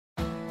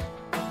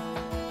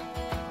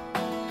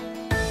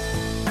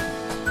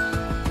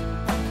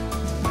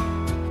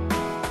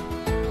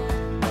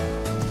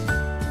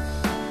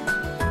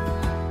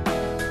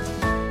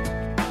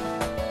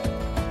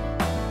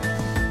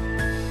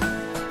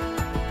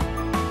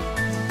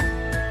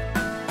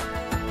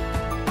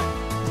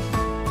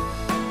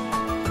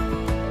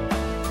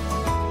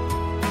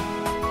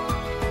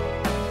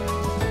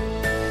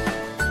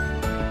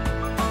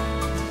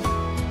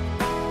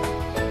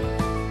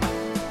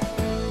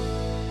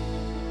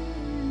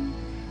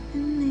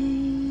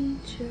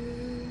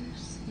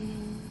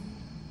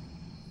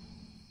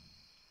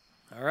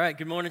right,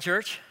 good morning,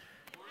 church.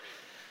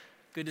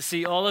 Good to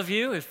see all of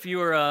you. If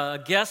you are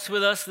a guest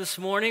with us this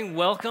morning,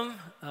 welcome.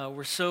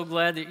 We're so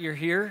glad that you're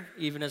here,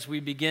 even as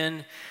we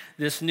begin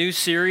this new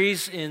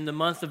series in the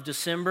month of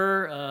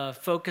December,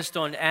 focused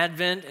on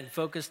Advent and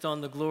focused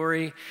on the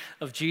glory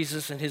of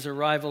Jesus and his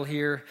arrival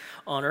here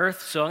on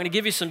earth. So I'm going to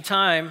give you some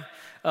time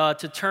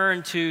to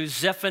turn to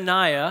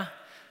Zephaniah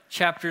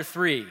chapter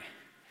 3.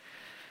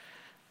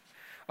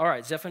 All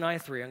right, Zephaniah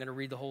 3. I'm going to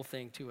read the whole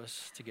thing to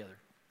us together.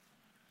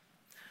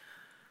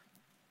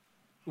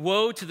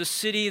 Woe to the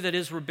city that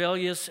is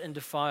rebellious and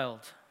defiled,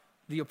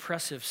 the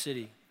oppressive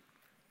city.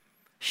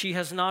 She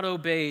has not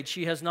obeyed,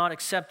 she has not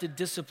accepted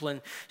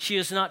discipline, she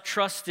has not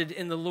trusted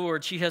in the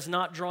Lord, she has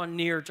not drawn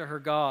near to her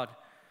God.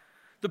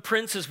 The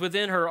princes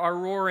within her are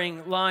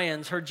roaring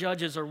lions, her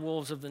judges are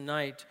wolves of the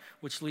night,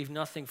 which leave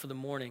nothing for the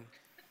morning.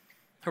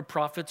 Her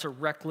prophets are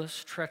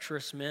reckless,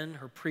 treacherous men,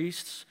 her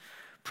priests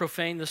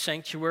profane the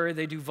sanctuary,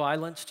 they do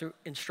violence to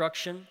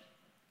instruction.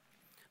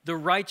 The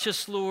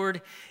righteous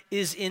Lord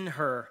is in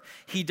her.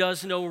 He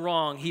does no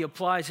wrong. He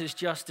applies his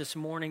justice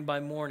morning by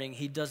morning.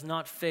 He does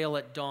not fail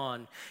at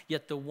dawn.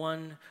 Yet the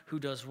one who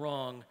does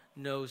wrong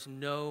knows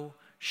no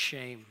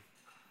shame.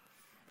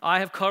 I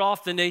have cut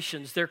off the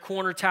nations. Their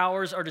corner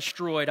towers are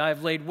destroyed. I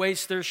have laid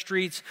waste their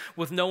streets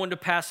with no one to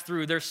pass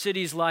through. Their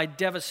cities lie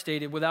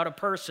devastated without a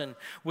person,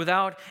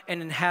 without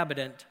an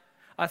inhabitant.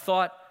 I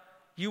thought,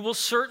 you will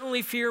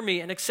certainly fear me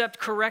and accept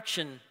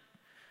correction.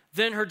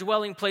 Then her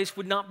dwelling place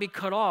would not be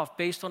cut off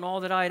based on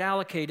all that I had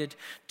allocated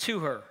to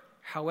her.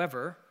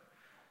 However,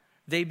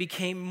 they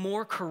became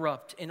more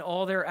corrupt in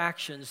all their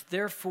actions.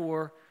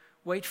 Therefore,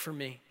 wait for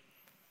me.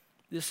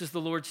 This is the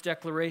Lord's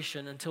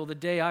declaration until the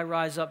day I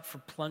rise up for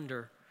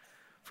plunder.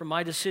 For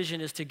my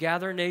decision is to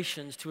gather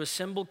nations, to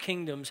assemble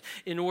kingdoms,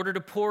 in order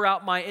to pour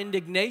out my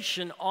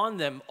indignation on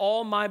them.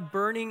 All my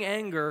burning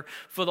anger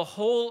for the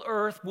whole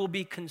earth will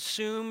be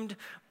consumed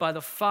by the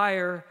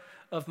fire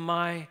of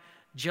my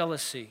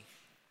jealousy.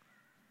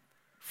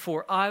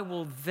 For I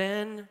will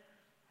then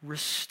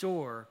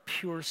restore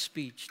pure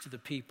speech to the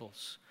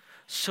peoples,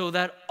 so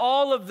that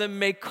all of them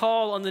may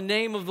call on the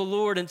name of the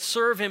Lord and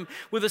serve him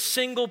with a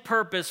single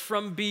purpose.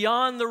 From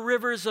beyond the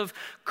rivers of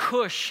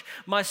Cush,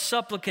 my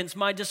supplicants,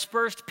 my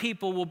dispersed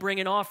people will bring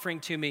an offering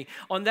to me.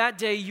 On that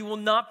day you will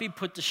not be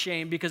put to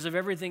shame because of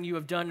everything you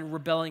have done in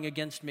rebelling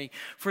against me.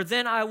 For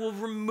then I will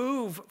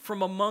remove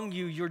from among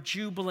you your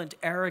jubilant,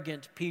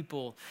 arrogant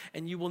people,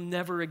 and you will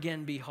never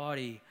again be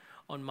haughty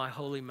on my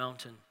holy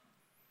mountain.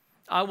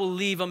 I will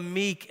leave a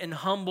meek and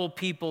humble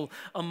people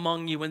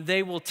among you, and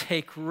they will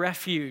take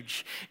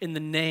refuge in the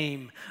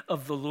name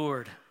of the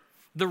Lord.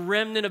 The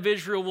remnant of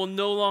Israel will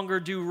no longer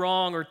do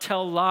wrong or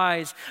tell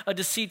lies. A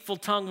deceitful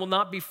tongue will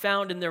not be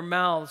found in their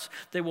mouths.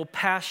 They will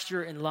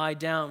pasture and lie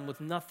down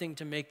with nothing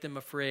to make them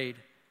afraid.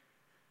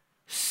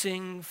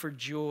 Sing for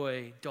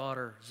joy,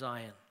 daughter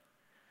Zion.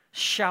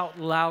 Shout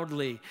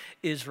loudly,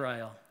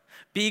 Israel.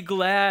 Be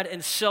glad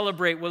and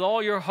celebrate with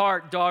all your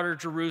heart, daughter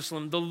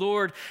Jerusalem. The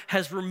Lord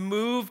has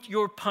removed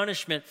your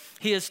punishment.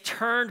 He has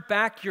turned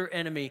back your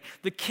enemy.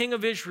 The King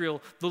of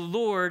Israel, the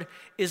Lord,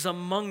 is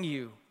among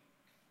you.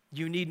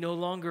 You need no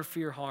longer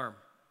fear harm.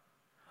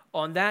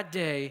 On that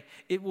day,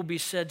 it will be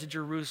said to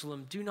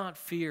Jerusalem, do not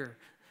fear.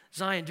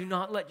 Zion, do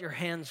not let your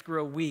hands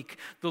grow weak.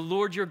 The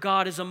Lord your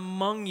God is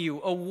among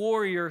you, a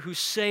warrior who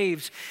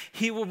saves.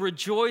 He will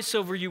rejoice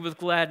over you with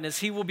gladness.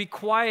 He will be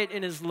quiet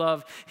in his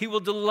love. He will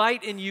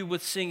delight in you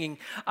with singing.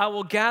 I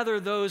will gather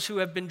those who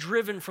have been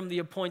driven from the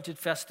appointed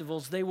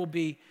festivals. They will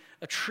be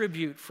a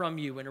tribute from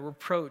you and a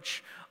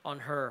reproach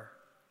on her.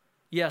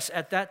 Yes,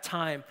 at that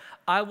time,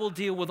 I will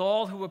deal with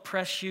all who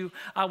oppress you.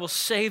 I will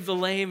save the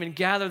lame and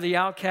gather the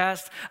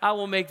outcast. I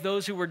will make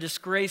those who were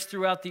disgraced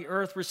throughout the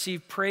earth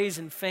receive praise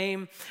and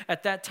fame.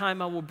 At that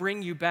time, I will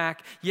bring you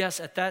back. Yes,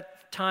 at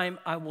that time,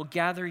 I will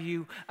gather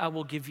you. I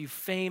will give you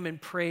fame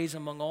and praise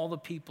among all the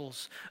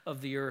peoples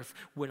of the earth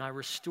when I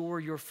restore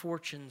your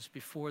fortunes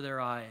before their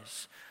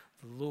eyes.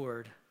 The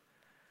Lord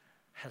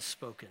has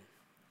spoken.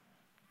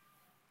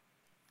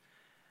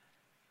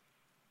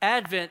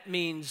 Advent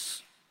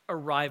means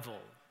arrival.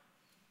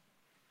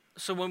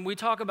 So when we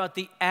talk about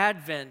the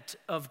advent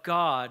of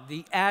God,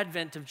 the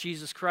advent of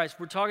Jesus Christ,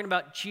 we're talking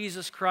about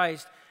Jesus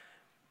Christ,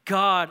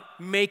 God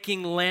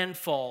making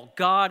landfall,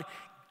 God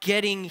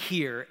getting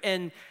here.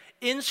 And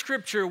in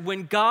Scripture,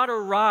 when God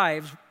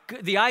arrives,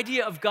 the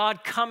idea of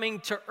God coming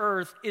to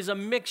earth is a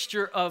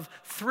mixture of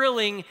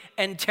thrilling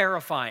and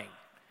terrifying.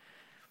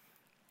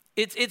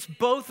 It's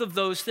both of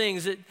those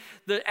things.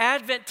 The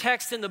Advent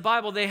text in the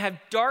Bible, they have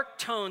dark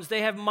tones,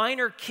 they have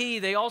minor key,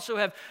 they also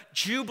have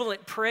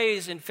jubilant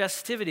praise and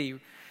festivity.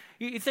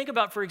 You think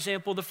about, for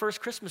example, the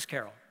first Christmas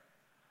carol,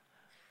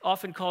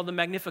 often called the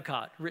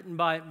Magnificat, written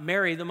by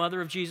Mary, the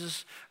mother of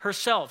Jesus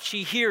herself.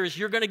 She hears,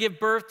 you're going to give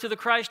birth to the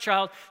Christ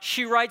child.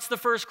 She writes the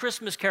first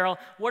Christmas carol.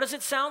 What does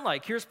it sound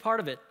like? Here's part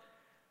of it.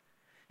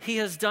 He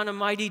has done a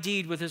mighty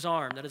deed with his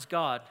arm, that is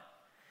God.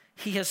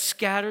 He has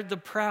scattered the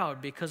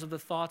proud because of the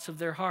thoughts of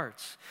their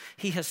hearts.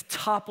 He has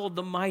toppled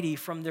the mighty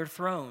from their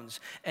thrones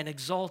and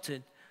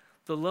exalted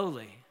the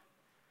lowly.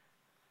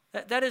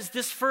 That is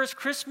this first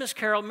Christmas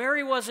carol.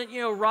 Mary wasn't,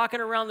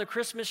 rocking around the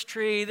Christmas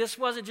tree. This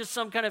wasn't just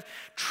some kind of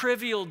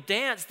trivial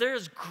dance.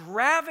 There's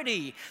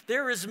gravity.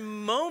 There is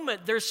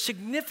moment. There's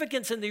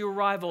significance in the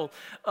arrival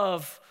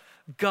of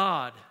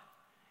God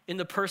in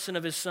the person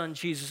of his son,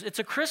 Jesus. It's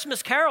a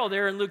Christmas carol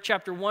there in Luke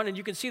chapter 1, and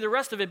you can see the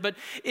rest of it, but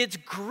it's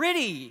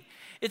gritty.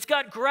 It's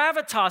got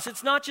gravitas.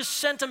 It's not just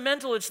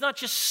sentimental. It's not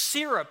just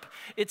syrup.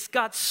 It's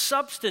got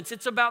substance.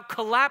 It's about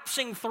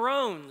collapsing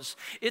thrones.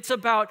 It's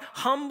about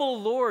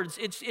humble lords.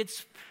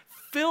 It's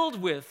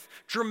filled with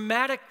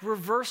dramatic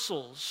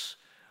reversals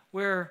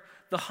where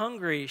the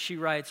hungry, she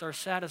writes, are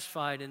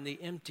satisfied and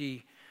the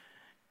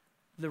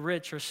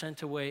rich are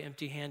sent away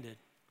empty-handed.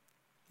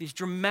 These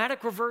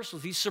dramatic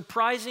reversals, these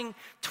surprising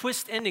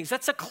twist endings.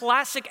 That's a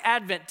classic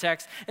Advent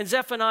text, and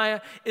Zephaniah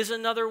is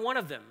another one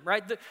of them,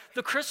 right?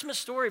 The Christmas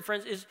story,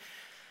 friends,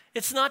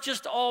 it's not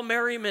just all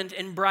merriment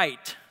and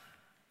bright.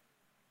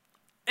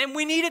 And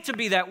we need it to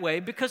be that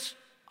way because,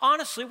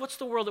 honestly, what's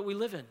the world that we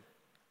live in?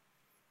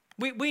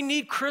 We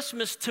need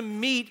Christmas to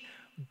meet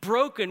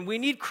broken. We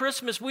need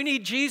Christmas. We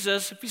need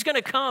Jesus. If he's going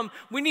to come,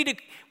 we need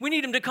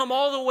him to come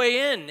all the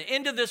way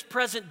into this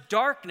present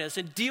darkness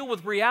and deal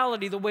with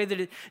reality the way that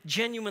it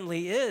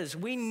genuinely is.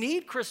 We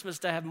need Christmas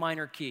to have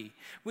minor key.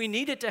 We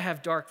need it to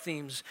have dark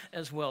themes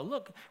as well.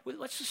 Look,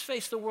 let's just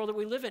face the world that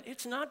we live in.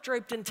 It's not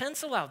draped in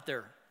tinsel out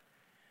there.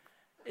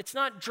 It's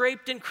not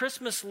draped in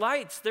Christmas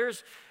lights. There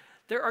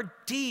are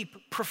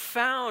deep,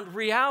 profound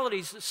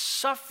realities,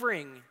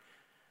 suffering,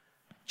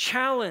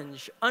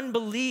 challenge,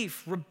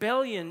 unbelief,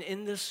 rebellion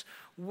in this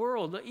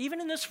world. Even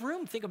in this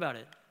room, think about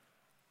it.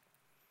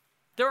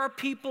 There are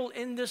people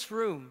in this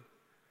room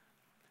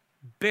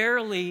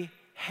barely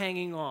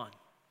hanging on.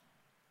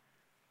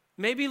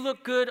 Maybe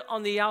look good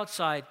on the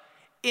outside.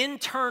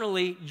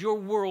 Internally, your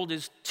world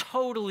is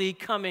totally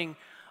coming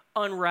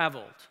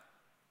unraveled.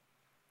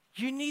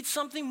 You need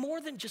something more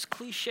than just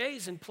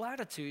cliches and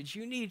platitudes.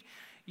 You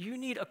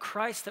need a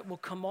Christ that will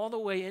come all the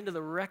way into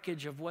the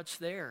wreckage of what's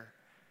there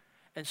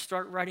and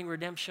start writing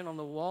redemption on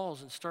the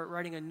walls and start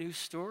writing a new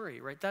story,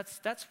 right?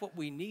 That's what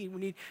we need. We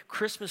need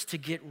Christmas to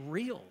get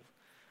real.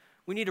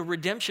 We need a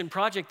redemption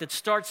project that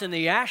starts in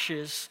the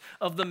ashes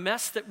of the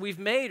mess that we've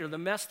made or the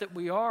mess that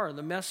we are, or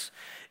the mess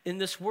in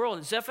this world.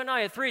 In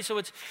Zephaniah 3, so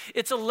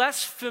it's a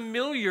less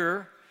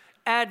familiar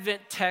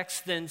Advent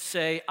text than,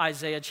 say,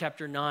 Isaiah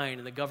chapter 9,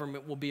 and the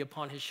government will be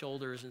upon his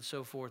shoulders and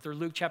so forth, or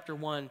Luke chapter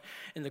 1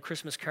 in the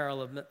Christmas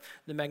carol of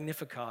the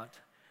Magnificat.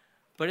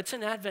 But it's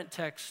an Advent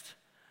text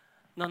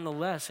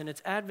nonetheless, and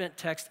it's Advent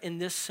text in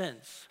this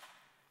sense.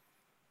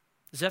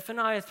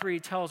 Zephaniah 3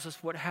 tells us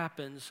what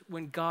happens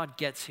when God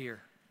gets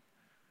here.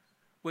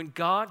 When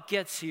God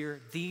gets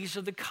here, these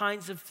are the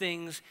kinds of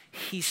things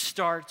he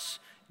starts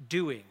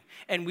doing.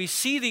 And we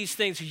see these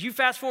things. As you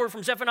fast forward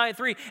from Zephaniah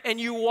 3 and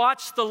you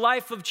watch the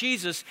life of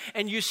Jesus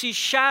and you see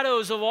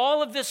shadows of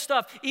all of this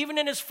stuff, even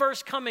in his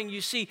first coming,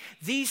 you see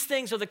these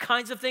things are the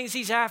kinds of things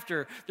he's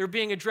after. They're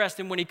being addressed.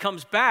 And when he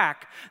comes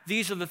back,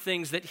 these are the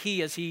things that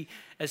as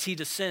he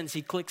descends,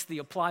 he clicks the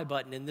apply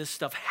button and this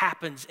stuff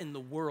happens in the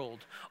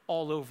world,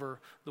 all over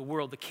the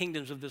world. The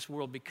kingdoms of this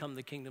world become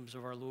the kingdoms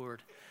of our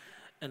Lord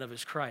and of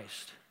his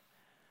Christ.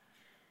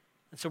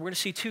 And so we're going to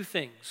see two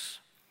things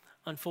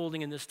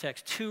unfolding in this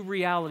text, two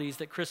realities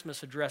that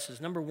Christmas addresses.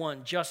 Number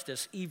one,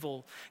 justice.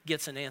 Evil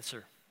gets an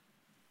answer.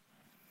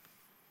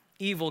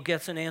 Evil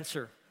gets an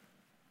answer.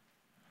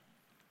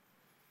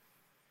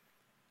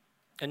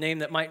 A name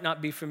that might not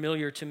be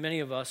familiar to many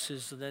of us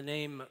is the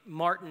name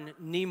Martin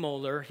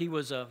Niemöller. He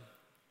was a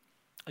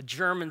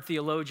German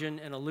theologian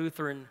and a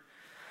Lutheran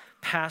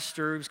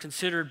pastor. He was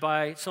considered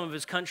by some of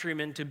his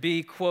countrymen to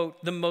be,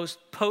 quote, the most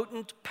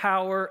potent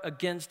power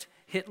against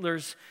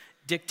Hitler's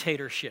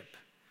dictatorship.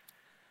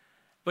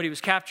 But he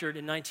was captured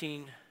in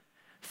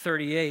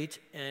 1938,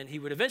 and he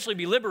would eventually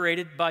be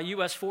liberated by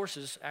U.S.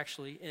 forces,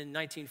 actually, in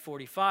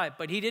 1945.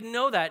 But he didn't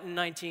know that in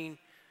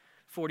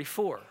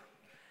 1944.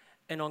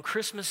 And on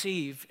Christmas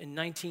Eve in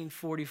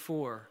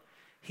 1944,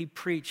 he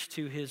preached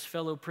to his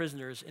fellow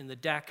prisoners in the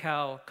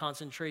Dachau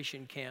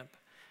concentration camp.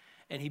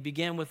 And he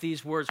began with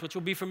these words, which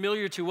will be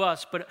familiar to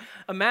us, but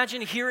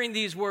imagine hearing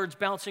these words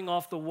bouncing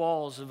off the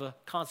walls of a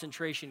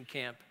concentration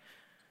camp.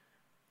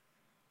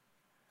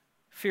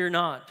 Fear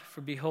not, for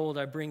behold,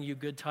 I bring you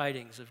good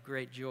tidings of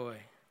great joy.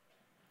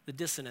 The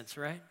dissonance,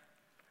 right?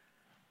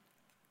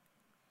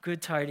 Good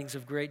tidings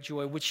of great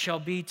joy, which shall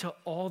be to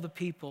all the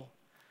people.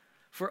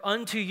 For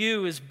unto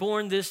you is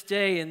born this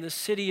day in the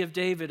city of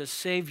David a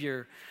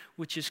Savior,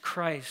 which is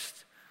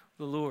Christ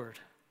the Lord.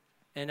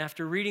 And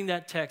after reading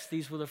that text,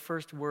 these were the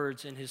first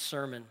words in his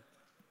sermon.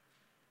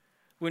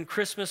 When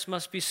Christmas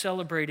must be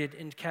celebrated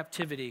in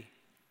captivity,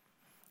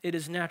 it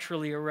is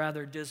naturally a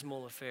rather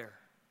dismal affair.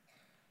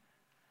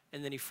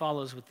 And then he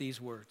follows with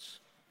these words.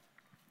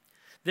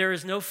 There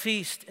is no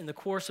feast in the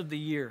course of the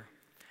year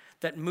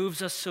that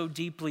moves us so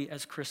deeply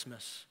as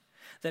Christmas,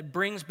 that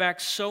brings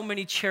back so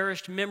many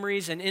cherished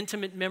memories and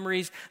intimate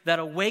memories, that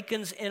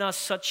awakens in us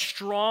such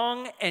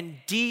strong and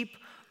deep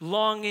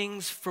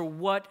longings for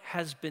what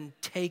has been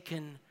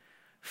taken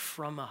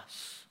from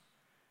us.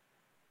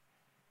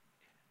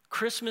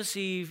 Christmas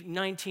Eve,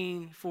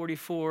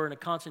 1944, in a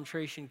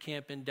concentration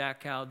camp in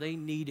Dachau, they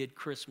needed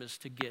Christmas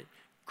to get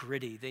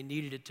gritty. They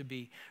needed it to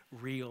be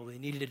real. They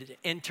needed it to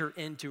enter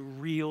into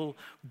real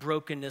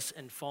brokenness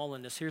and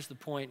fallenness. Here's the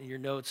point in your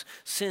notes.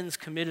 Sins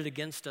committed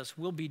against us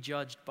will be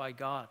judged by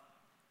God.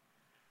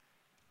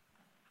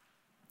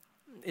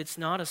 It's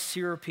not a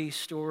syrupy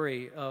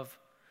story of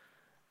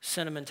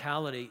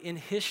sentimentality. In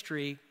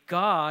history,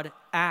 God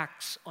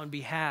acts on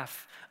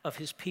behalf of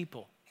his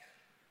people.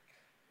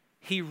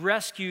 He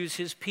rescues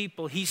his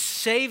people. He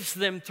saves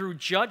them through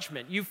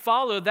judgment. You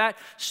follow that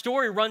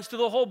story, runs through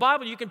the whole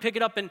Bible. You can pick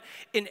it up in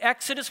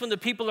Exodus when the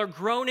people are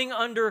groaning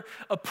under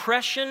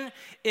oppression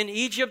in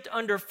Egypt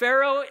under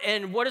Pharaoh.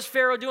 And what is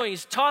Pharaoh doing?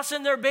 He's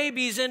tossing their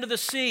babies into the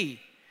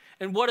sea.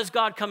 And what does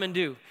God come and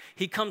do?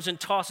 He comes and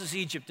tosses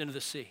Egypt into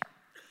the sea.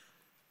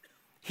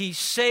 He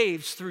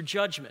saves through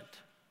judgment.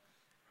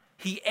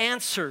 He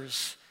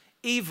answers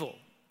evil.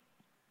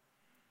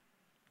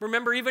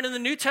 Remember, even in the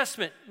New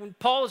Testament, when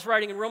Paul is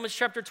writing in Romans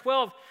chapter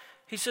 12,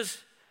 he says,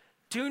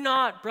 do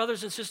not,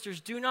 brothers and sisters,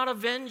 do not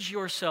avenge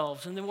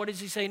yourselves. And then what does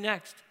he say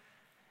next?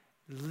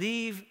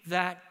 Leave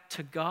that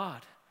to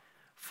God.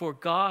 For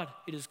God,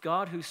 it is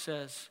God who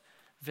says,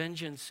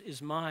 vengeance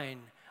is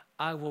mine,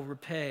 I will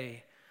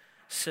repay,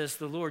 says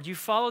the Lord. You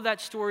follow that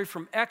story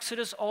from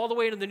Exodus all the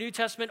way to the New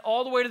Testament,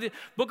 all the way to the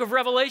book of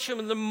Revelation,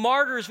 when the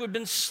martyrs who had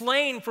been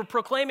slain for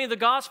proclaiming the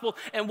gospel.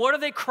 And what are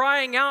they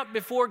crying out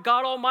before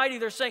God Almighty?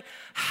 They're saying,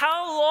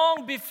 how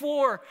long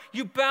before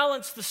you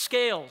balance the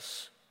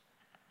scales?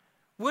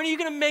 When are you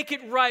going to make it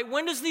right?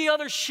 When does the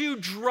other shoe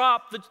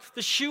drop,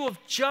 the shoe of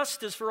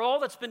justice for all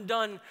that's been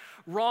done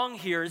wrong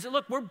here? Is it,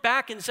 look, we're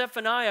back in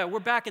Zephaniah. We're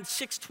back in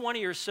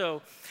 620 or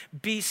so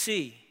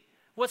BC.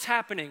 What's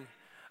happening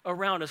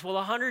around us? Well,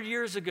 100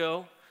 years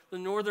ago, the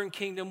northern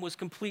kingdom was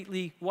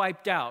completely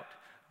wiped out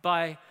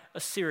by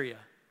Assyria.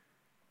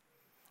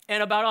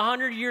 And about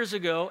 100 years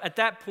ago, at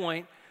that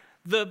point,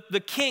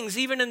 the kings,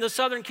 even in the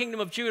southern kingdom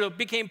of Judah,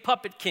 became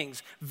puppet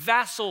kings,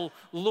 vassal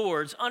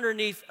lords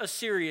underneath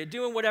Assyria,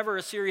 doing whatever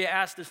Assyria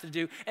asked us to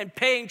do and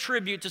paying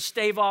tribute to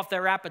stave off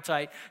their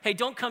appetite. Hey,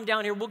 don't come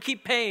down here, we'll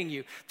keep paying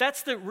you.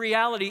 That's the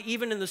reality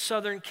even in the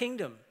southern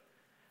kingdom.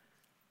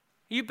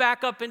 You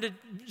back up into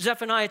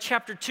Zephaniah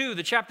chapter 2,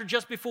 the chapter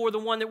just before the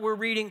one that we're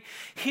reading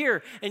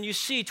here, and you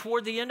see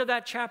toward the end of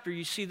that chapter,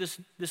 you see this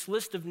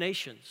list of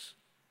nations.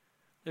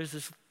 There's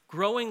this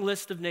growing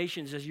list of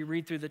nations as you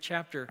read through the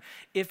chapter.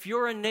 If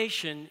you're a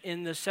nation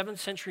in the 7th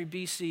century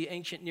BC,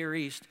 ancient Near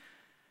East,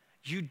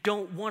 you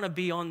don't want to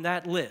be on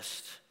that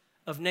list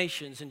of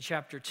nations in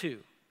chapter 2.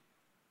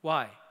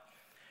 Why?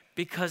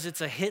 Because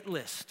it's a hit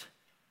list.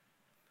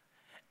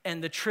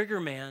 And the trigger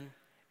man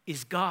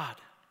is God.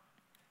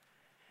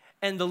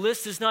 And the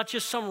list is not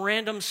just some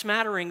random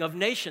smattering of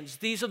nations.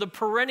 These are the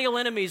perennial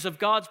enemies of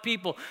God's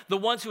people, the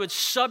ones who had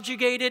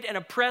subjugated and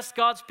oppressed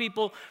God's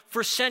people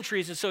for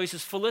centuries. And so he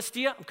says,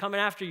 Philistia, I'm coming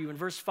after you in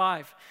verse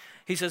 5.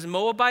 He says,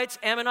 Moabites,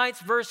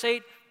 Ammonites, verse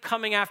 8,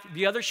 coming after.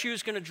 The other shoe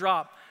is going to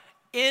drop.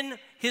 In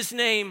his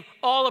name,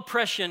 all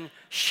oppression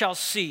shall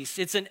cease.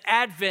 It's an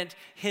Advent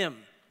hymn.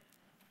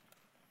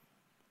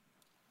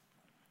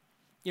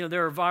 You know,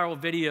 there are viral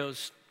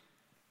videos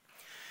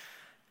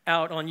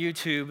out on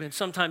YouTube, and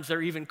sometimes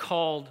they're even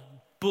called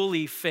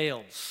bully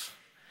fails.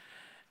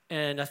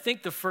 And I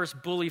think the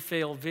first bully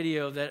fail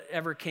video that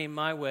ever came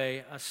my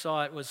way, I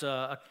saw it was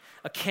a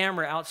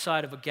camera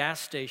outside of a gas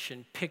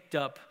station picked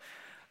up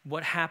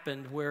what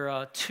happened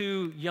where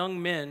two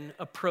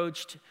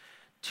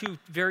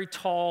very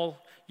tall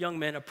young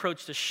men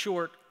approached a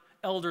short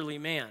elderly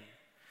man.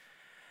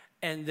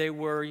 And they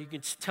were, you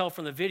can tell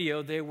from the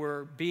video, they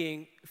were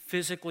being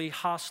physically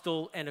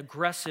hostile and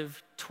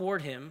aggressive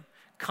toward him,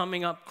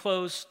 coming up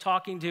close,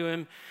 talking to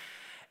him.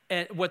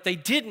 And what they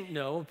didn't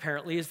know,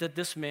 apparently, is that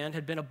this man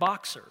had been a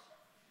boxer.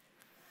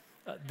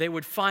 They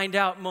would find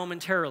out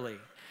momentarily.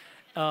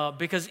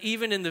 Because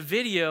even in the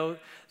video,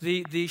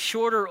 the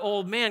shorter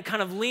old man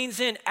kind of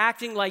leans in,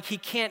 acting like he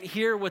can't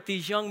hear what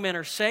these young men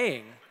are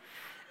saying.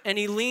 And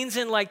he leans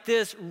in like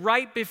this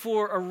right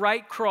before a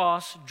right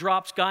cross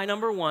drops guy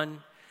number 1,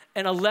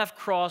 and a left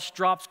cross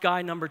drops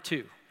guy number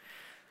 2.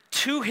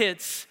 2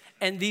 hits,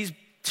 and these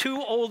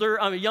two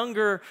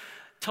younger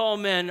tall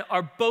men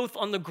are both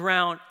on the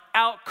ground,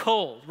 out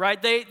cold,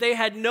 right? They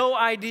had no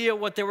idea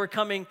what they were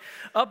coming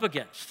up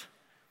against.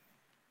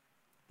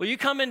 Well, you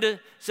come into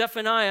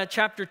Zephaniah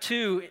chapter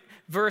 2,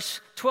 verse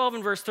 12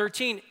 and verse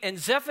 13, and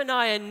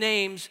Zephaniah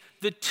names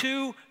the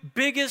 2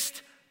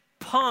 biggest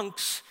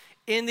punks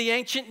in the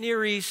ancient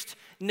Near East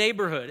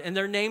neighborhood, and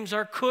their names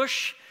are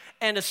Cush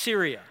and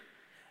Assyria.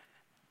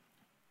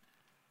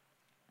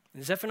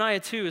 And Zephaniah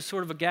 2 is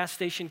sort of a gas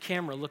station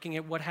camera looking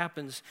at what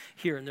happens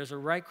here. And there's a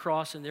right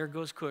cross, and there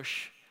goes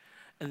Cush.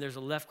 And there's a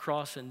left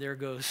cross, and there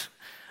goes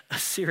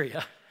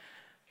Assyria.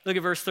 Look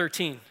at verse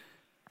 13.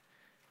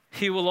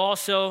 He will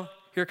also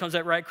here comes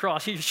that right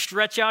cross. He will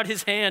stretch out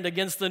his hand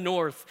against the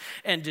north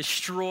and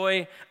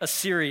destroy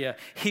Assyria.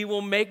 He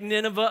will make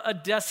Nineveh a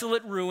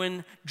desolate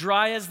ruin,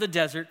 dry as the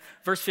desert.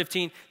 Verse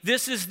 15,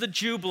 this is the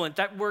jubilant.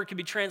 That word can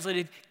be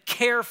translated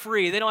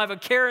carefree. They don't have a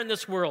care in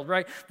this world,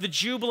 right? The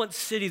jubilant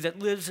city that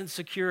lives in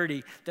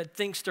security, that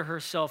thinks to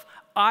herself,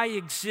 I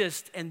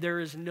exist and there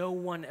is no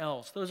one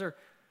else. Those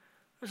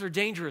are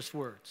dangerous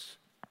words.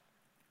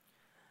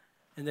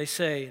 And they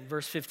say in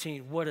verse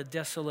 15, what a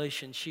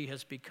desolation she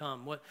has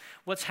become.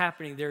 What's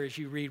happening there as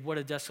you read, what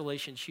a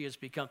desolation she has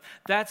become.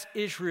 That's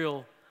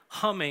Israel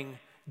humming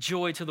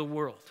joy to the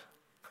world.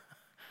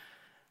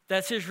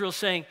 That's Israel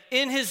saying,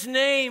 in his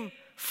name,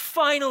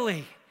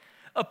 finally,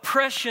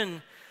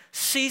 oppression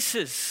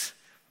ceases.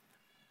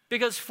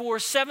 Because for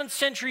 7th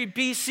century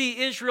BC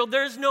Israel,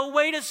 there's no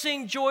way to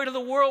sing joy to the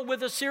world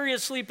with Assyria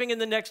sleeping in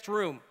the next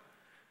room.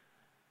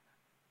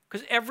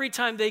 Because every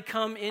time they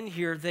come in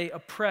here, they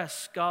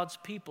oppress God's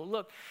people.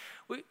 Look,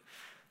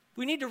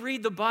 we need to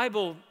read the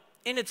Bible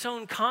in its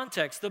own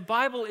context. The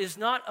Bible is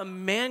not a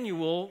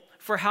manual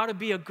for how to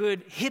be a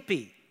good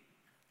hippie.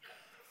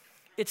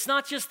 It's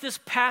not just this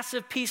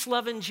passive,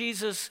 peace-loving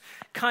Jesus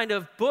kind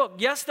of book.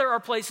 Yes, there are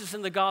places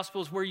in the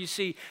Gospels where you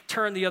see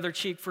turn the other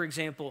cheek, for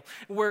example,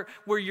 where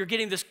you're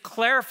getting this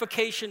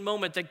clarification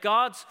moment that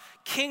God's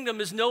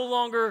kingdom is no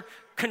longer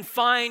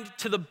confined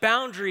to the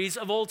boundaries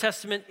of Old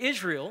Testament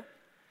Israel.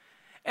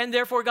 And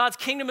therefore, God's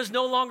kingdom is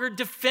no longer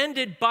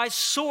defended by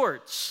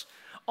swords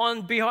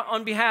on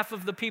behalf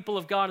of the people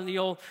of God in the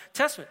Old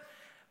Testament.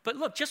 But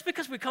look, just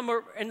because we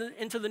come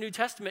into the New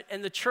Testament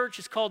and the church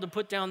is called to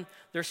put down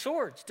their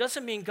swords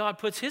doesn't mean God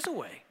puts his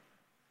away.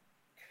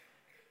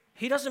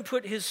 He doesn't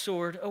put his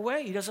sword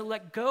away. He doesn't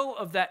let go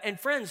of that. And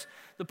friends,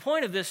 the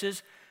point of this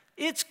is,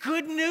 it's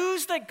good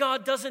news that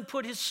God doesn't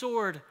put his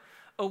sword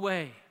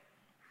away.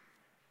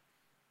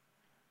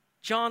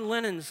 John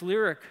Lennon's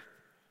lyric,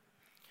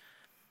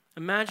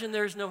 imagine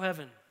there's no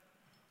heaven.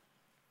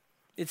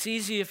 It's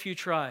easy if you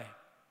try.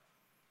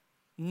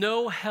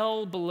 No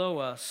hell below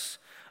us,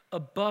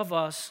 above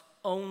us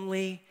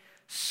only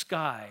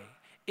sky.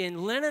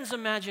 In Lennon's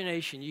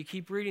imagination, you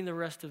keep reading the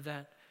rest of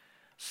that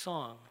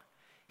song,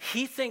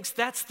 he thinks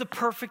that's the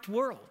perfect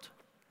world.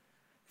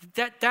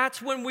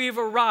 That's when we've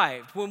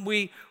arrived, when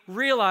we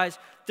realize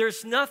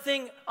there's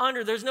nothing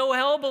under, there's no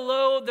hell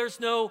below, there's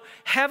no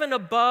heaven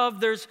above,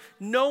 there's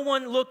no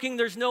one looking,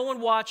 there's no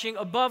one watching,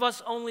 above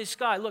us only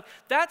sky. Look,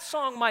 that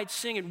song might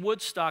sing in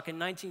Woodstock in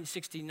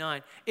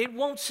 1969. It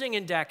won't sing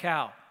in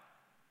Dachau.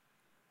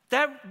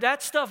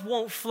 That stuff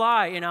won't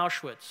fly in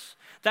Auschwitz.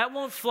 That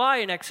won't fly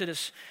in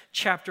Exodus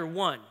chapter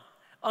 1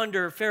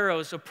 under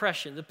Pharaoh's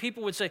oppression. The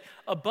people would say,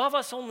 above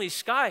us only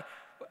sky.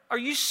 Are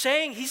you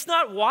saying he's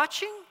not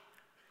watching?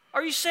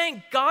 Are you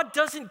saying God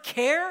doesn't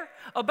care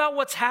about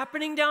what's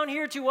happening down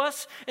here to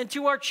us and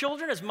to our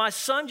children as my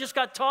son just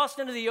got tossed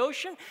into the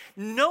ocean?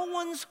 No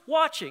one's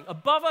watching.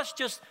 Above us,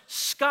 just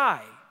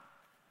sky.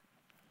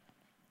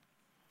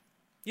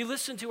 You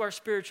listen to our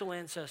spiritual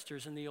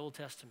ancestors in the Old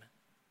Testament.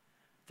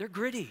 They're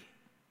gritty.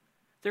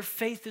 Their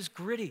faith is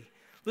gritty.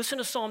 Listen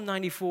to Psalm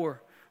 94,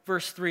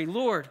 verse 3.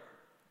 Lord,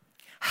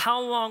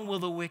 how long will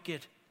the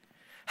wicked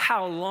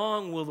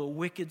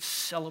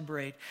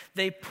celebrate?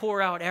 They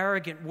pour out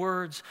arrogant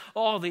words.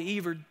 All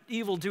the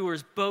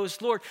evildoers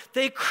boast. Lord,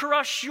 they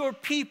crush your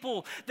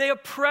people. They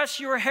oppress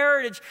your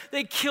heritage.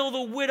 They kill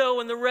the widow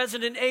and the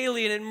resident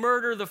alien and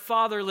murder the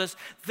fatherless.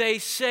 They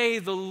say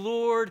the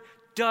Lord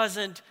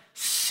doesn't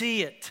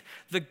see it.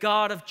 The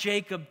God of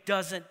Jacob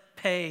doesn't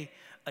pay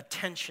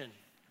attention.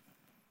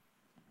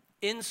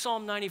 In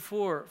Psalm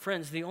 94,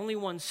 friends, the only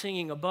ones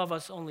singing above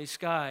us only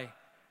sky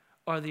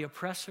are the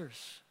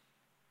oppressors.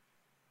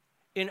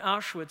 In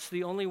Auschwitz,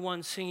 the only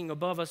ones singing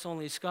above us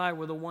only sky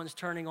were the ones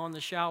turning on the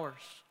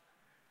showers,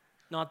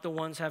 not the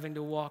ones having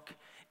to walk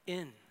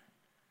in.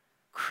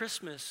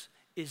 Christmas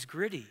is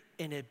gritty,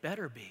 and it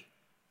better be.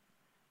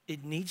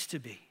 It needs to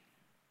be.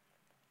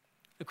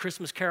 The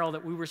Christmas carol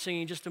that we were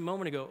singing just a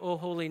moment ago, O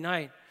Holy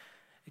Night,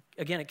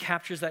 again, it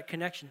captures that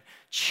connection.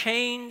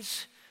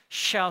 Chains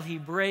shall he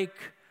break,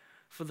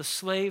 for the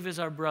slave is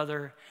our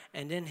brother,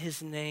 and in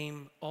his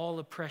name all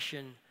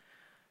oppression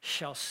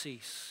shall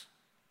cease.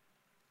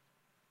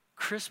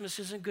 Christmas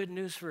isn't good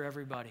news for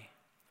everybody.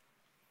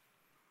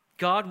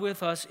 God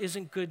with us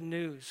isn't good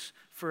news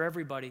for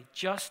everybody.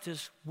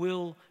 Justice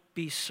will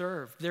be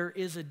served. There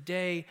is a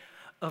day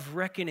of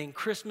reckoning.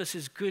 Christmas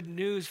is good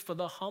news for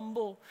the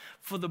humble,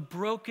 for the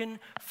broken,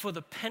 for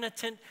the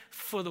penitent,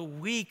 for the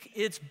weak.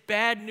 It's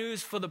bad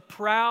news for the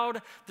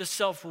proud, the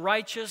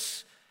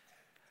self-righteous,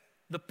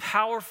 the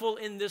powerful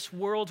in this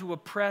world who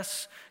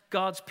oppress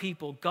God's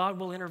people. God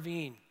will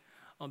intervene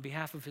on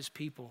behalf of his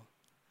people.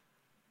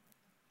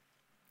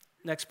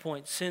 Next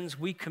point, sins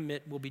we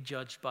commit will be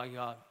judged by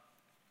God.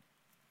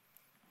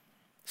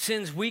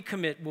 Sins we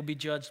commit will be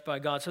judged by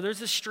God. So there's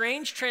this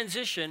strange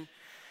transition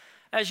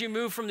as you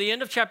move from the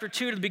end of chapter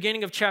 2 to the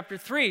beginning of chapter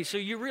 3. So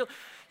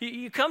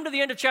you come to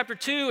the end of chapter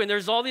 2, and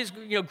there's all these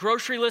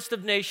grocery list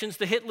of nations,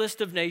 the hit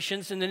list of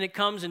nations, and then it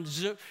comes and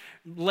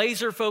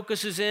laser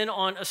focuses in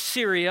on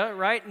Assyria,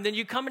 right? And then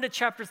you come into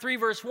chapter 3,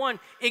 verse 1.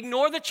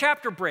 Ignore the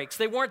chapter breaks.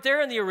 They weren't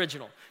there in the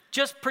original.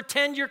 Just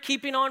pretend you're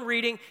keeping on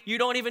reading. You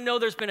don't even know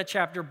there's been a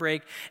chapter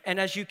break. And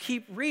as you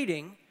keep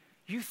reading,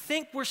 you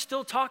think we're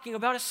still talking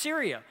about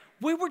Assyria.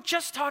 We were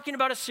just talking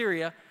about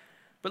Assyria,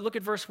 but look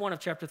at verse 1 of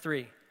chapter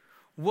 3.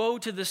 Woe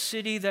to the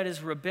city that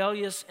is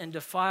rebellious and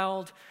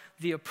defiled,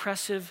 the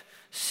oppressive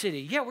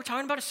city. Yeah, we're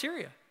talking about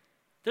Assyria.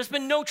 There's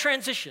been no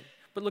transition.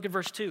 But look at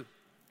verse 2.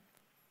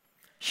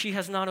 She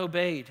has not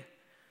obeyed.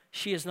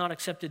 She has not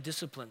accepted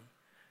discipline.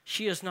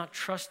 She has not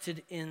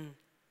trusted in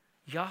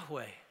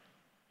Yahweh.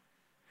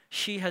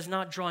 She has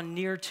not drawn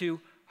near to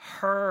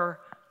her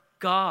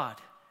God.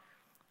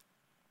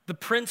 The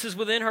princes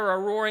within her are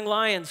roaring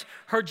lions.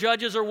 Her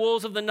judges are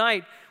wolves of the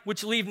night,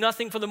 which leave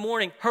nothing for the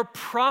morning. Her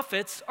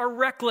prophets are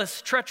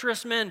reckless,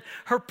 treacherous men.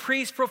 Her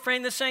priests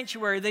profane the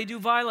sanctuary. They do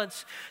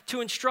violence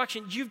to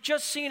instruction. You've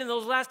just seen in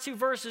those last two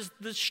verses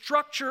the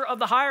structure of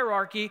the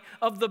hierarchy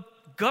of the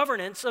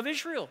governance of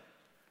Israel.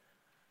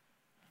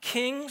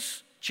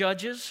 Kings,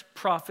 judges,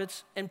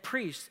 prophets, and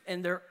priests.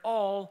 And they're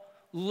all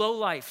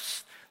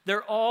lowlifes.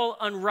 They're all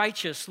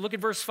unrighteous. Look at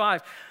verse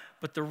 5.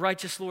 But the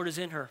righteous Lord is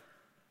in her.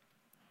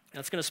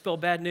 That's going to spell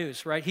bad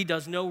news, right? He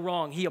does no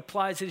wrong. He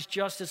applies his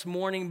justice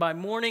morning by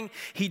morning.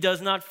 He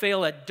does not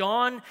fail at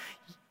dawn.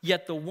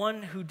 Yet the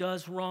one who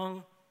does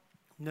wrong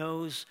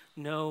knows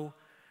no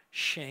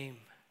shame.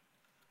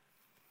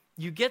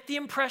 You get the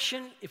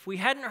impression, if we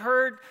hadn't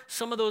heard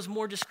some of those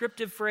more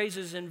descriptive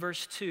phrases in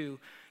verse 2,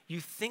 you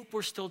think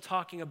we're still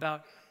talking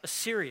about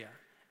Assyria.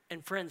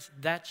 And friends,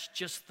 that's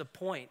just the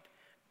point,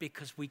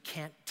 because we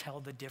can't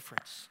tell the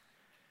difference.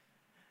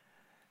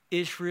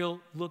 Israel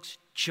looks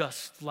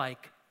just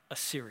like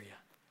Assyria.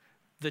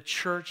 The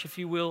church, if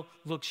you will,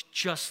 looks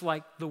just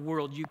like the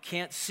world. You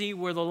can't see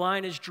where the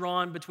line is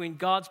drawn between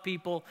God's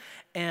people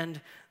and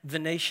the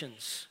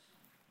nations.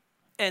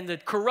 And the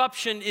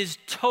corruption is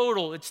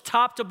total. It's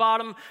top to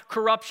bottom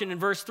corruption. In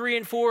verse 3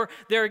 and 4,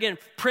 there again,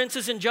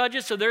 princes and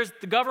judges. So there's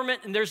the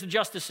government and there's the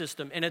justice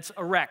system, and it's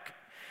a wreck.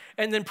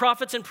 And then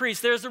prophets and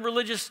priests, there's the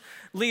religious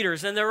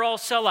leaders, and they're all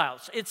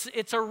sellouts.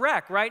 It's a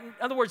wreck, right? In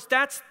other words,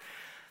 that's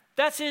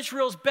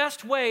Israel's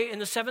best way in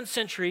the 7th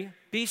century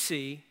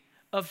BC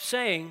of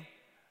saying,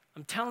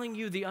 I'm telling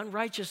you, the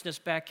unrighteousness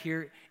back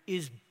here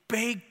is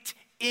baked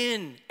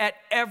in at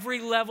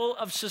every level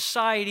of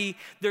society.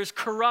 There's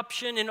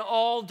corruption in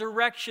all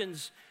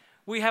directions.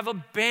 We have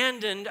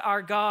abandoned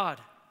our God.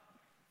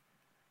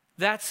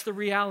 That's the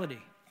reality.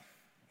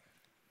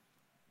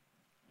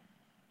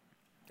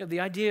 The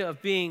idea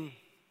of being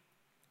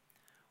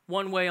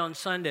one way on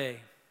Sunday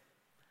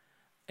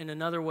and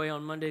another way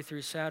on Monday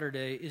through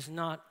Saturday is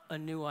not a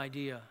new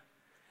idea.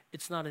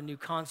 It's not a new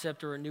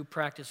concept or a new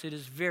practice. It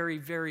is very,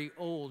 very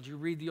old. You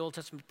read the Old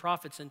Testament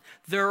prophets, and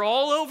they're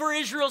all over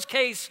Israel's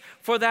case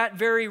for that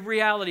very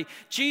reality.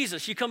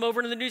 Jesus, you come over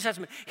into the New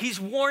Testament, he's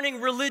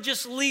warning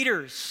religious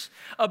leaders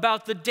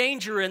about the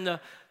danger and the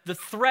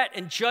threat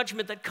and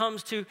judgment that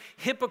comes to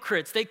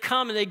hypocrites. They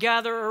come and they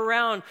gather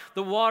around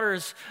the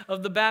waters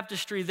of the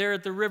baptistry there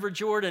at the River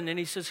Jordan, and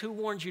he says, who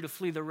warned you to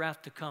flee the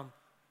wrath to come?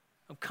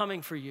 I'm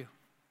coming for you,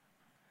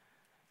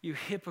 you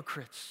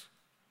hypocrites.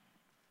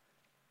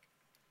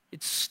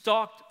 It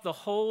stalked the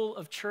whole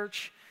of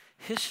church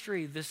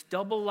history, this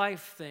double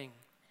life thing.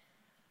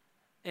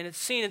 And it's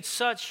seen in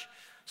such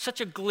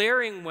a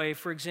glaring way.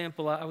 For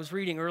example, I was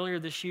reading earlier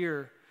this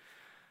year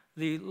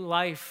the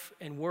life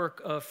and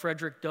work of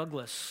Frederick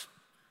Douglass,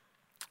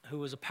 who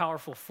was a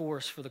powerful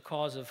force for the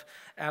cause of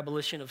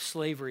abolition of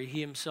slavery.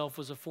 He himself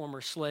was a former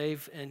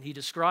slave, and he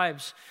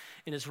describes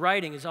in his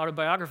writing, his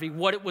autobiography,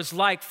 what it was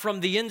like from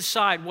the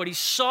inside, what he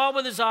saw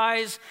with his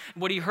eyes,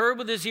 what he heard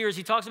with his ears.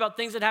 He talks about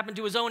things that happened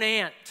to his own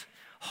aunt.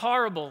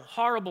 Horrible,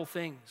 horrible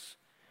things.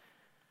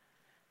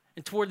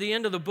 And toward the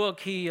end of the book,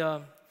 he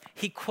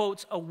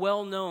quotes a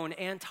well-known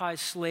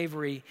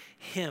anti-slavery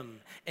hymn.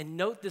 And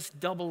note this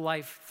double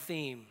life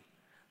theme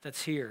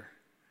that's here.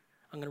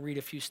 I'm going to read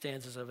a few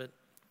stanzas of it.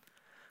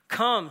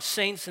 Come,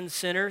 saints and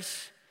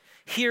sinners,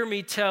 hear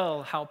me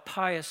tell how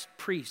pious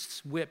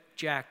priests whip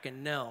Jack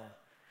and Nell,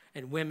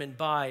 and women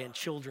buy and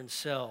children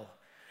sell,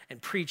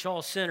 and preach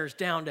all sinners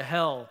down to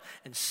hell,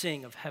 and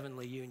sing of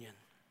heavenly union.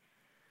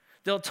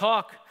 They'll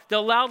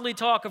loudly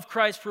talk of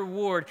Christ's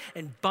reward,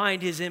 and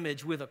bind his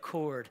image with a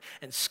cord,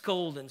 and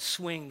scold and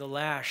swing the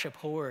lash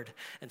abhorred,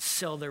 and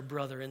sell their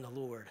brother in the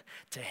Lord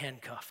to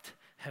handcuffed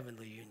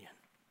heavenly union.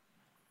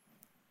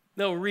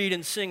 They'll read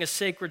and sing a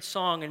sacred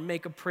song and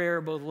make a prayer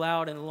both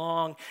loud and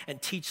long,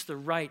 and teach the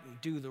right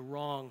and do the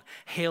wrong,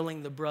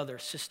 hailing the brother,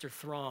 sister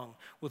throng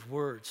with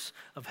words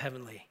of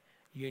heavenly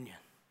union.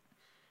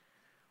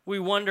 We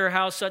wonder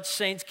how such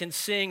saints can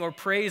sing or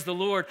praise the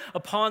Lord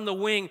upon the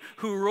wing,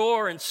 who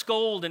roar and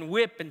scold and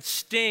whip and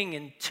sting,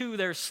 and to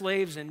their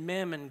slaves and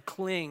men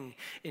cling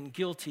in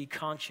guilty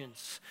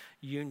conscience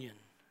union.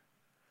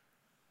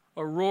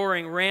 a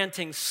roaring,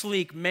 ranting,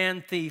 sleek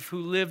man-thief who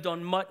lived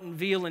on mutton,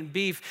 veal, and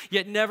beef,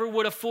 yet never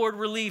would afford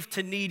relief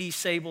to needy,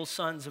 sable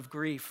sons of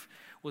grief,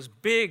 was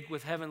big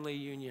with heavenly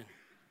union.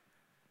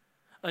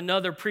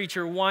 Another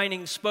preacher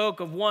whining spoke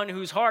of one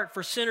whose heart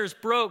for sinners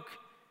broke.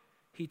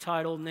 He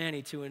tied old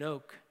Nanny to an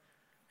oak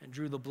and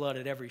drew the blood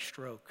at every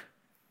stroke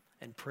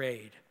and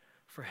prayed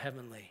for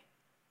heavenly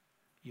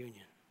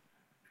union.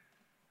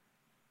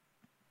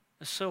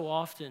 So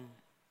often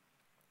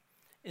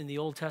in the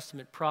Old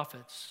Testament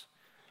prophets,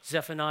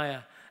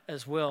 Zephaniah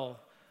as well,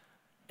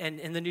 and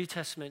in the New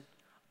Testament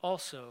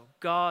also,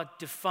 God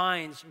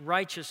defines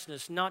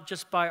righteousness not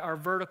just by our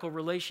vertical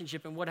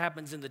relationship and what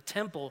happens in the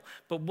temple,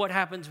 but what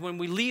happens when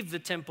we leave the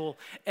temple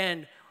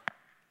and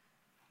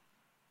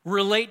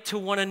relate to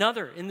one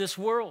another in this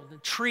world,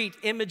 treat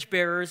image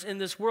bearers in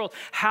this world,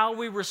 how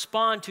we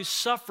respond to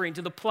suffering,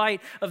 to the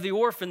plight of the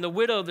orphan, the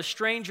widow, the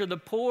stranger, the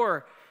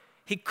poor.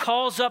 He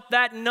calls up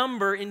that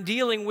number in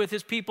dealing with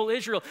his people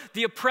Israel.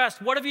 The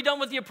oppressed, what have you done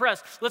with the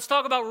oppressed? Let's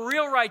talk about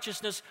real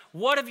righteousness.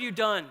 What have you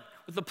done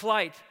with the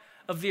plight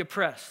of the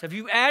oppressed? Have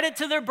you added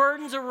to their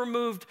burdens or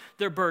removed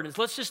their burdens?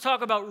 Let's just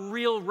talk about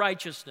real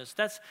righteousness.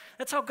 That's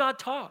how God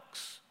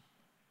talks.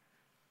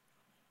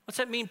 What's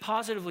that mean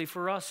positively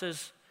for us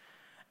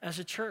as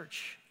a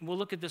church? We'll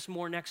look at this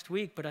more next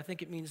week, but I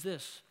think it means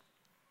this.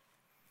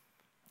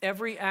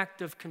 Every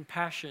act of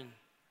compassion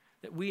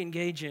that we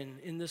engage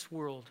in this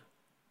world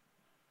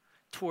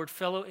toward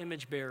fellow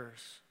image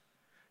bearers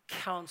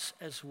counts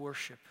as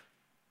worship.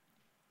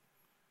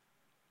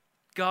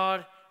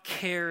 God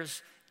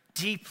cares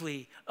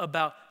deeply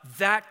about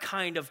that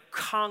kind of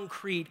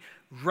concrete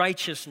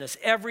righteousness.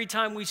 Every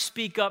time we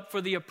speak up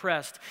for the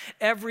oppressed,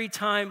 every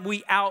time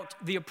we out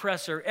the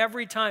oppressor,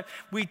 every time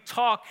we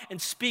talk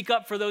and speak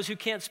up for those who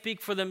can't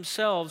speak for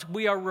themselves,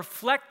 we are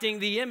reflecting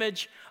the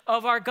image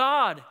of our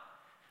God,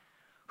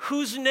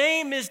 whose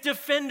name is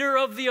defender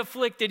of the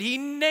afflicted. He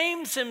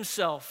names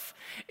himself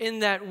in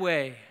that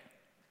way.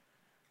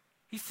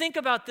 You think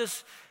about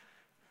this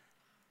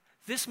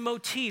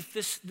motif,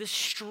 this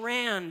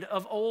strand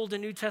of Old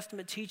and New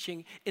Testament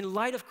teaching in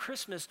light of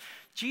Christmas.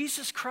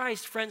 Jesus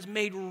Christ, friends,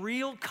 made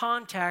real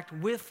contact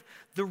with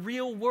the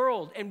real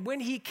world. And when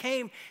he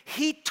came,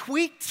 he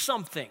tweaked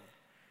something.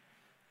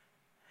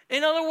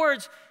 In other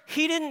words,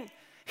 he didn't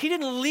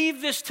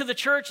leave this to the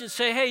church and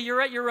say, hey,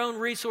 you're at your own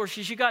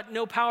resources. You got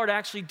no power to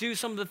actually do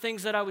some of the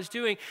things that I was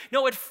doing.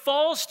 No, it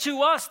falls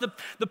to us.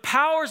 The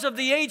powers of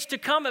the age to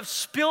come have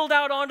spilled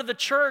out onto the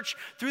church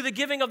through the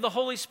giving of the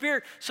Holy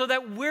Spirit so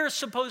that we're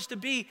supposed to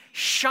be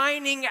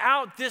shining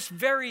out this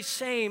very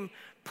same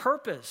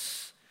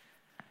purpose.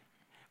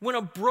 When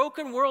a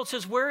broken world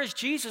says, where is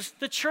Jesus?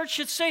 The church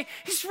should say,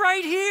 he's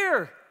right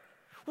here.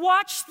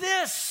 Watch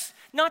this.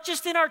 Not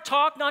just in our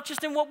talk, not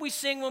just in what we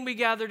sing when we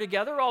gather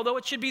together, although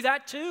it should be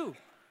that too.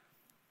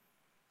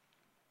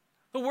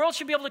 The world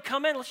should be able to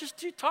come in. Let's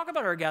just talk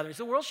about our gatherings.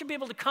 The world should be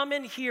able to come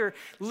in here,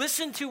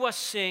 listen to us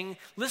sing,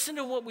 listen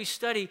to what we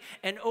study,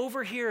 and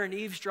overhear and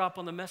eavesdrop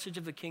on the message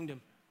of the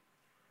kingdom.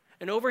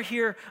 And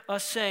overhear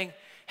us saying,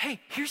 hey,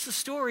 here's the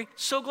story.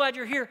 So glad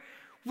you're here.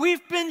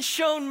 We've been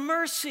shown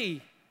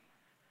mercy.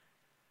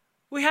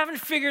 We haven't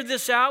figured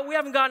this out. We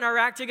haven't gotten our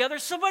act together.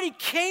 Somebody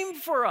came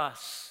for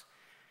us.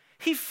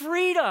 He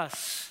freed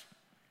us.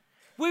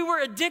 We were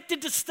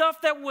addicted to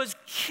stuff that was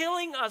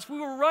killing us. We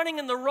were running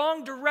in the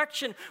wrong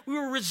direction. We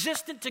were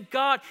resistant to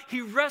God. He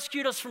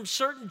rescued us from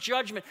certain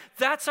judgment.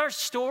 That's our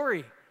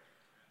story.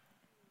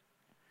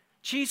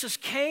 Jesus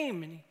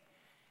came and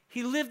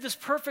he lived this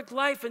perfect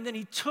life, and then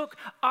he took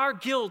our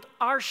guilt,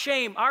 our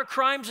shame, our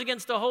crimes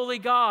against the holy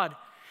God,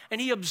 and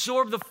he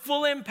absorbed the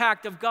full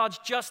impact of God's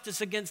justice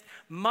against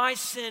my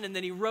sin, and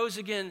then he rose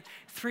again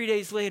 3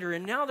 days later.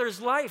 And now there's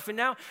life, and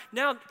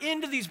now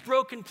into these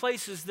broken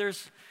places,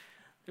 there's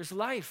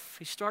life.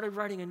 He started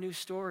writing a new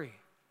story.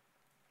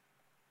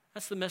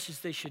 That's the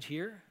message they should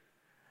hear.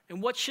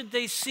 And what should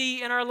they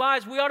see in our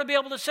lives? We ought to be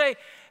able to say,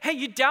 hey,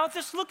 you doubt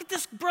this? Look at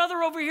this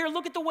brother over here.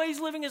 Look at the way he's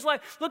living his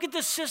life. Look at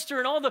this sister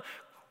and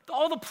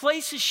all the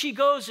places she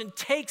goes and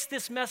takes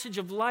this message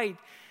of light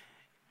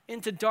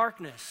into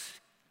darkness.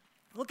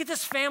 Look at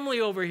this family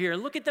over here.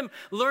 Look at them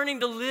learning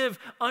to live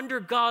under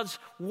God's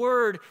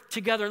word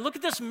together. And look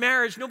at this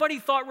marriage. Nobody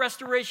thought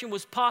restoration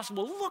was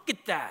possible. Look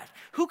at that.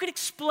 Who could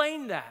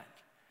explain that?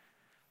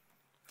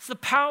 It's the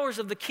powers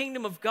of the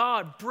kingdom of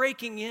God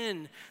breaking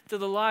in to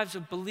the lives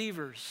of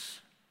believers.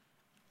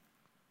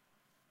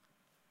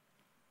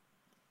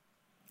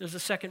 There's a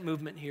second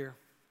movement here.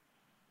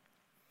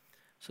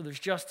 So there's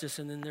justice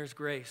and then there's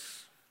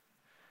grace.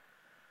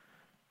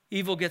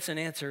 Evil gets an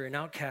answer and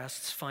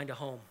outcasts find a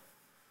home.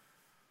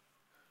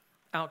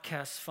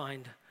 Outcasts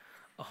find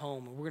a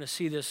home. We're going to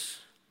see this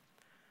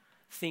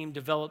theme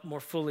develop more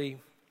fully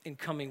in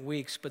coming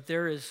weeks, but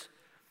there is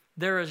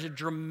a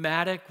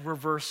dramatic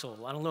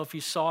reversal. I don't know if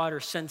you saw it or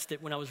sensed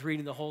it when I was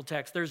reading the whole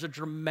text. There's a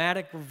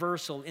dramatic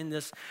reversal in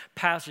this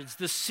passage.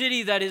 The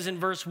city that is in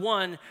verse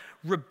 1,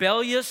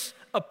 rebellious,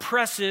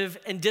 oppressive,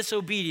 and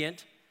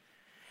disobedient.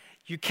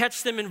 You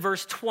catch them in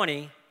verse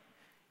 20.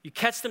 You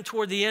catch them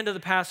toward the end of the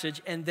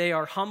passage, and they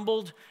are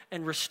humbled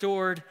and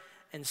restored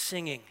and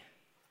singing.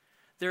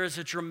 There is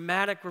a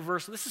dramatic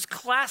reversal. This is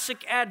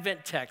classic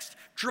Advent text,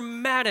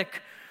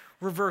 dramatic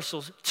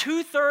reversals.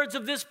 2/3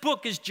 of this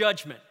book is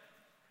judgment.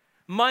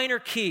 Minor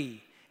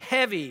key,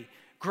 heavy,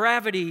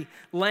 gravity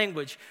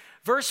language.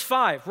 Verse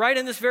 5, right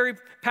in this very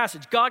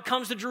passage, God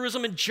comes to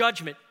Jerusalem in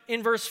judgment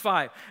in verse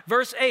 5.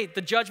 Verse 8,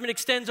 the judgment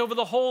extends over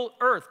the whole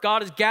earth.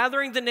 God is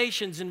gathering the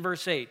nations in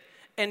verse 8,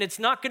 and it's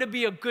not going to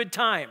be a good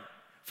time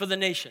for the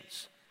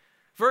nations.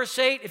 Verse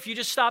 8, if you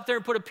just stop there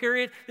and put a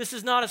period, this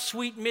is not a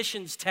sweet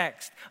missions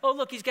text. Oh,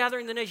 look, he's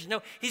gathering the nations.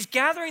 No, he's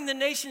gathering the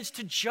nations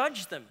to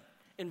judge them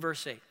in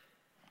verse 8.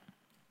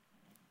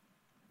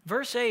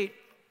 Verse 8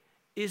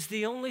 is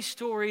the only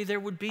story there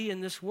would be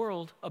in this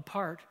world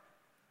apart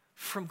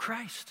from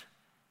Christ.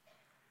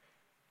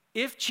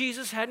 If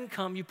Jesus hadn't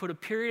come, you put a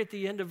period at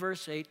the end of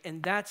verse 8,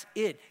 and that's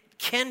it.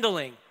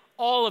 Kindling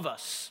all of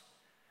us.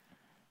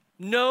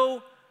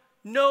 No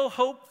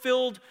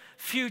hope-filled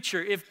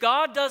future. If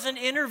God doesn't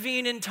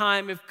intervene in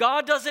time, if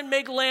God doesn't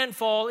make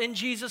landfall in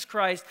Jesus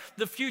Christ,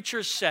 the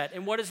future's set.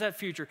 And what is that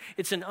future?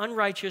 It's an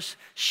unrighteous,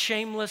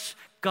 shameless,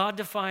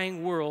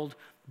 God-defying world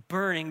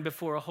burning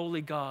before a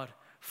holy God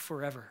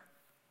forever.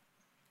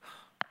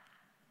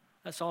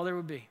 That's all there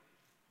would be.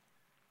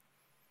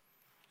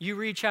 You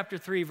read chapter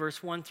 3,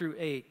 verse 1 through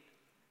 8,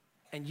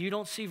 and you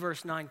don't see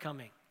verse 9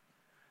 coming.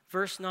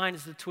 Verse 9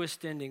 is the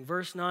twist ending.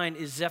 Verse 9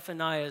 is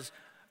Zephaniah's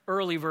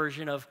early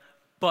version of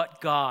 "but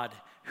God,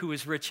 who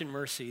is rich in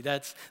mercy."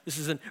 This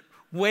is a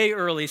way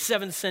early,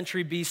 7th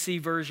century BC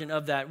version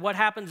of that. What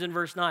happens in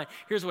verse 9?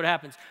 Here's what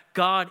happens.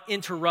 God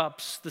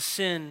interrupts the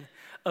sin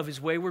of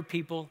his wayward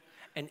people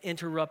and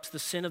interrupts the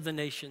sin of the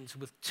nations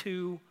with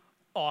 2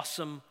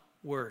 awesome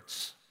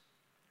words.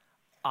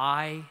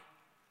 I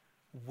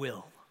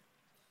will.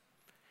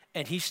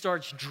 And he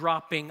starts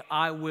dropping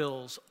I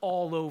wills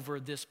all over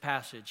this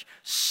passage.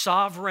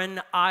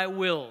 Sovereign I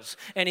wills.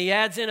 And he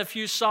adds in a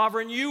few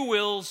sovereign you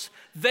wills,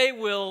 they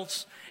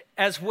wills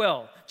as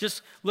well.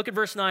 Just look at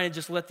verse 9 and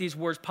just let these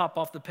words pop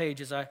off the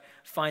page as I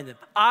find them.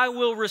 I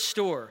will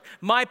restore.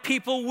 My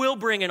people will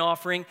bring an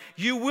offering.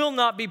 You will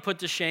not be put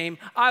to shame.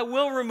 I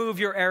will remove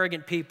your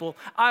arrogant people.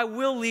 I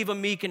will leave a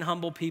meek and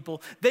humble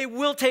people. They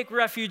will take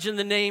refuge in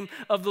the name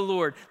of the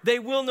Lord. They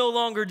will no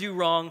longer do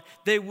wrong.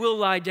 They will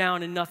lie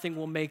down and nothing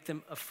will make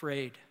them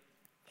afraid.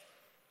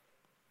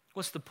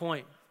 What's the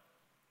point?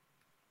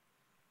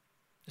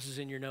 This is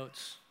in your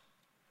notes.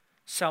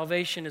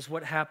 Salvation is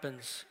what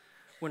happens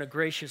when a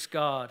gracious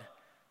God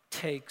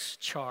takes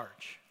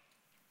charge.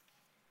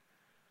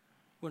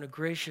 When a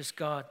gracious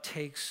God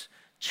takes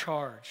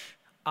charge.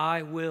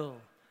 I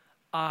will.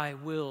 And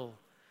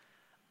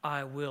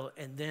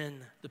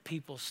then the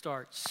people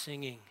start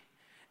singing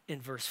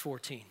in verse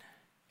 14.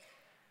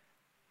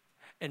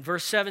 And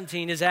verse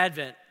 17 is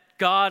Advent.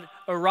 God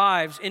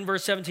arrives in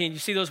verse 17. You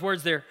see those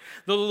words there.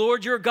 The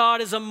Lord your God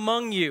is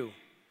among you.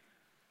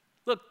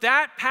 Look,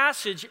 that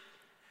passage,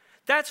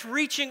 that's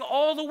reaching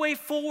all the way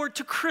forward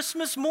to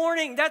Christmas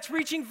morning. That's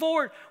reaching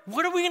forward.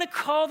 What are we going to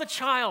call the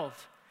child?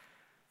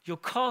 You'll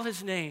call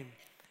his name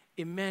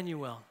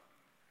Emmanuel.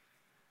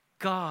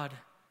 God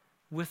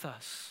with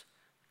us.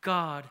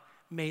 God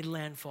made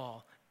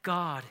landfall.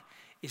 God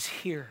is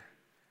here.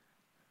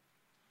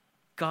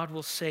 God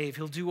will save.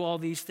 He'll do all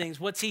these things.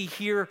 What's he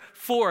here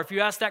for? If you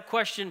ask that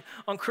question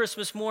on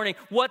Christmas morning,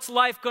 what's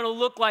life going to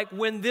look like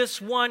when this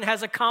one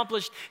has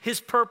accomplished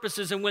his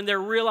purposes and when they're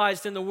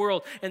realized in the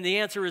world? And the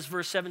answer is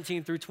verse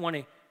 17 through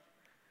 20.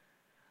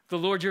 The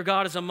Lord your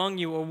God is among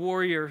you, a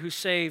warrior who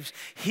saves.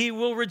 He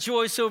will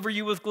rejoice over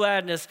you with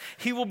gladness.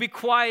 He will be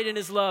quiet in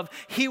his love.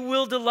 He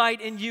will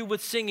delight in you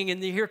with singing.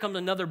 And here comes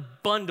another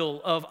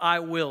bundle of I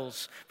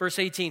wills. Verse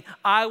 18,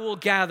 I will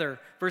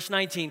gather. Verse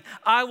 19,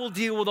 I will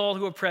deal with all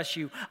who oppress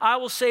you. I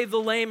will save the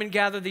lame and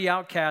gather the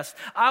outcast.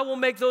 I will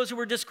make those who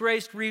were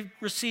disgraced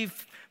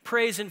receive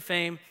praise and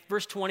fame.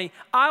 Verse 20,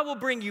 I will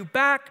bring you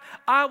back.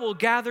 I will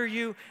gather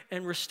you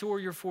and restore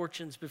your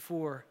fortunes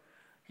before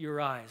your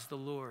eyes. The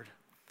Lord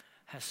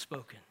has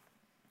spoken.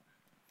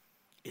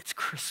 It's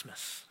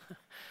Christmas.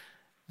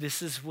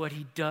 This is what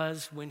he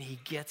does when he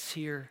gets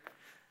here.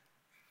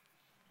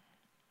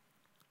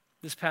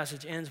 This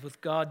passage ends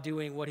with God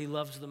doing what he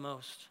loves the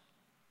most.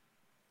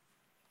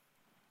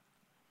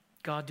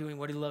 God doing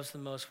what he loves the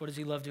most. What does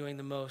he love doing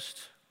the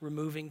most?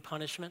 Removing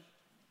punishment.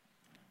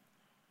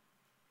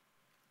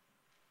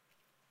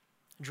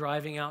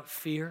 Driving out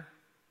fear.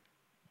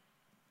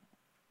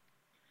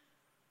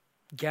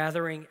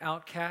 Gathering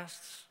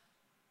outcasts.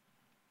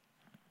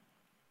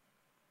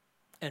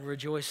 And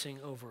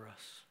rejoicing over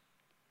us.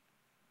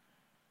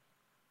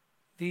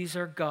 These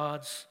are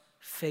God's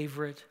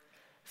favorite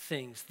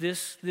things.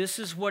 This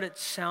is what it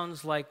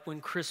sounds like when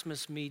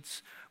Christmas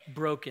meets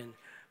broken.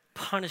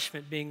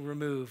 Punishment being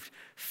removed,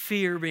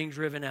 fear being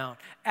driven out,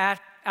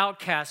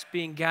 outcasts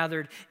being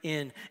gathered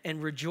in,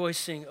 and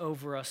rejoicing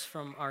over us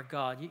from our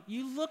God.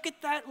 You look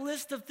at that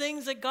list of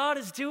things that God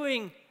is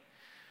doing,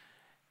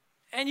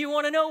 And you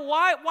want to know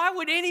why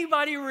would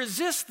anybody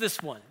resist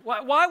this one?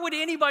 Why would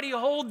anybody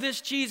hold this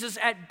Jesus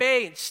at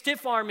bay and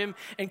stiff arm him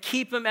and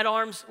keep him at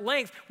arm's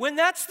length when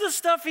that's the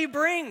stuff he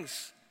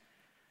brings?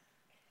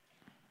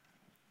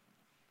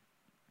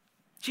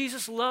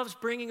 Jesus loves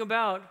bringing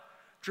about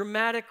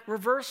dramatic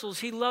reversals.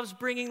 He loves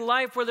bringing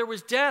life where there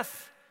was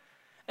death,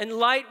 and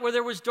light where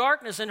there was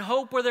darkness, and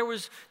hope where there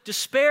was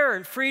despair,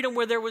 and freedom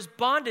where there was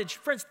bondage.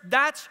 Friends,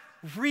 that's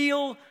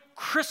real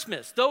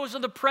Christmas. Those are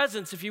the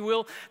presents, if you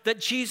will, that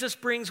Jesus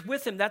brings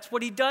with him. That's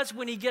what he does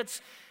when he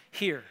gets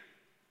here.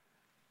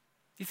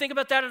 You think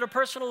about that at a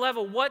personal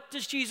level. What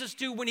does Jesus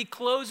do when he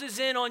closes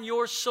in on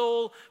your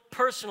soul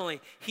personally?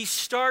 He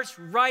starts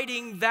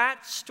writing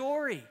that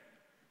story.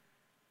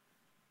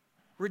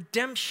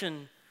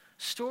 Redemption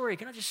story.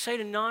 Can I just say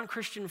to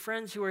non-Christian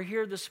friends who are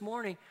here this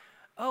morning,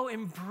 oh,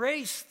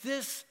 embrace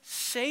this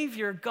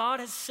Savior God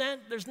has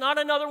sent. There's not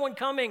another one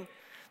coming.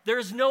 There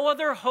is no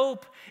other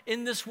hope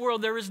in this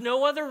world. There is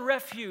no other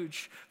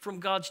refuge from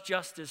God's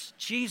justice.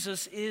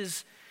 Jesus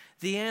is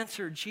the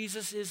answer.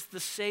 Jesus is the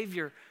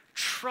Savior.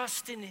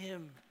 Trust in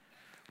him.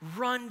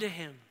 Run to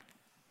him.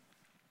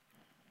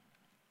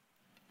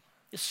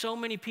 So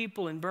many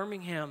people in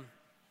Birmingham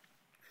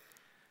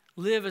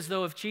live as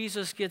though if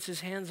Jesus gets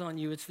his hands on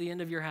you, it's the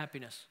end of your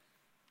happiness.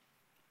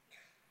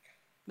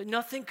 But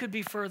nothing could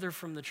be further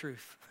from the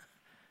truth.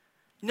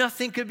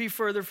 Nothing could be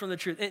further from the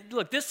truth. And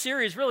look, this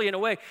series really, in a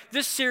way,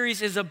 this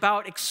series is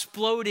about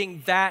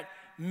exploding that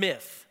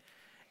myth.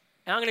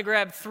 And I'm going to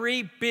grab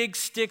 3 big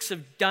sticks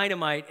of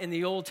dynamite in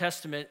the Old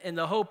Testament, and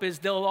the hope is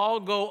they'll all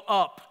go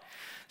up.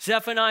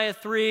 Zephaniah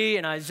 3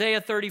 and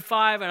Isaiah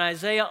 35 and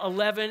Isaiah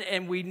 11,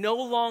 and we no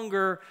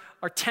longer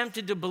are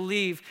tempted to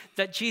believe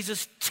that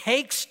Jesus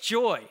takes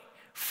joy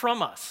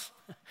from us.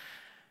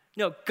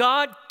 No,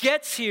 God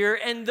gets here,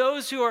 and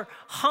those who are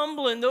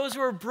humble and those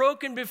who are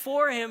broken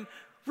before him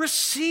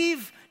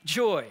receive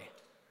joy.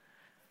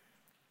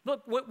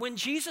 Look, when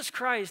Jesus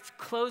Christ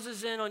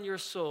closes in on your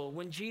soul,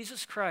 when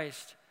Jesus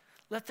Christ,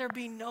 let there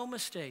be no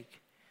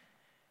mistake,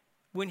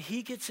 when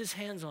he gets his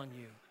hands on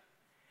you,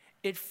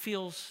 it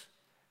feels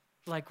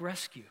like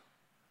rescue.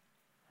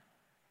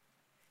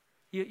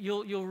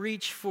 You'll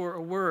reach for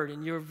a word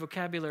in your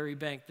vocabulary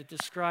bank that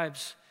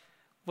describes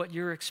what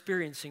you're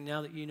experiencing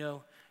now that you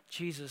know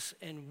Jesus,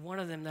 and one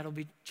of them that'll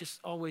be just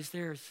always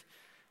there is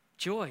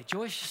joy.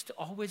 Joy is just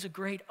always a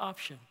great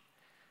option.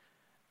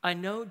 I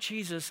know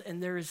Jesus,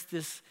 and there is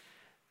this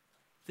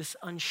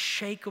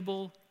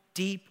unshakable,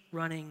 deep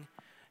running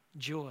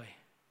joy.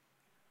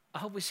 I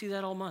hope we see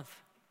that all month.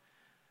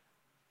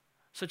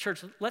 So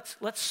church,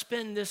 let's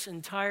spend this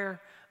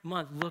entire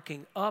month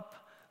looking up,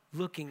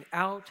 looking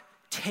out,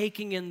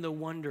 taking in the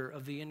wonder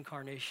of the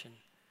incarnation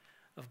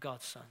of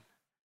God's Son.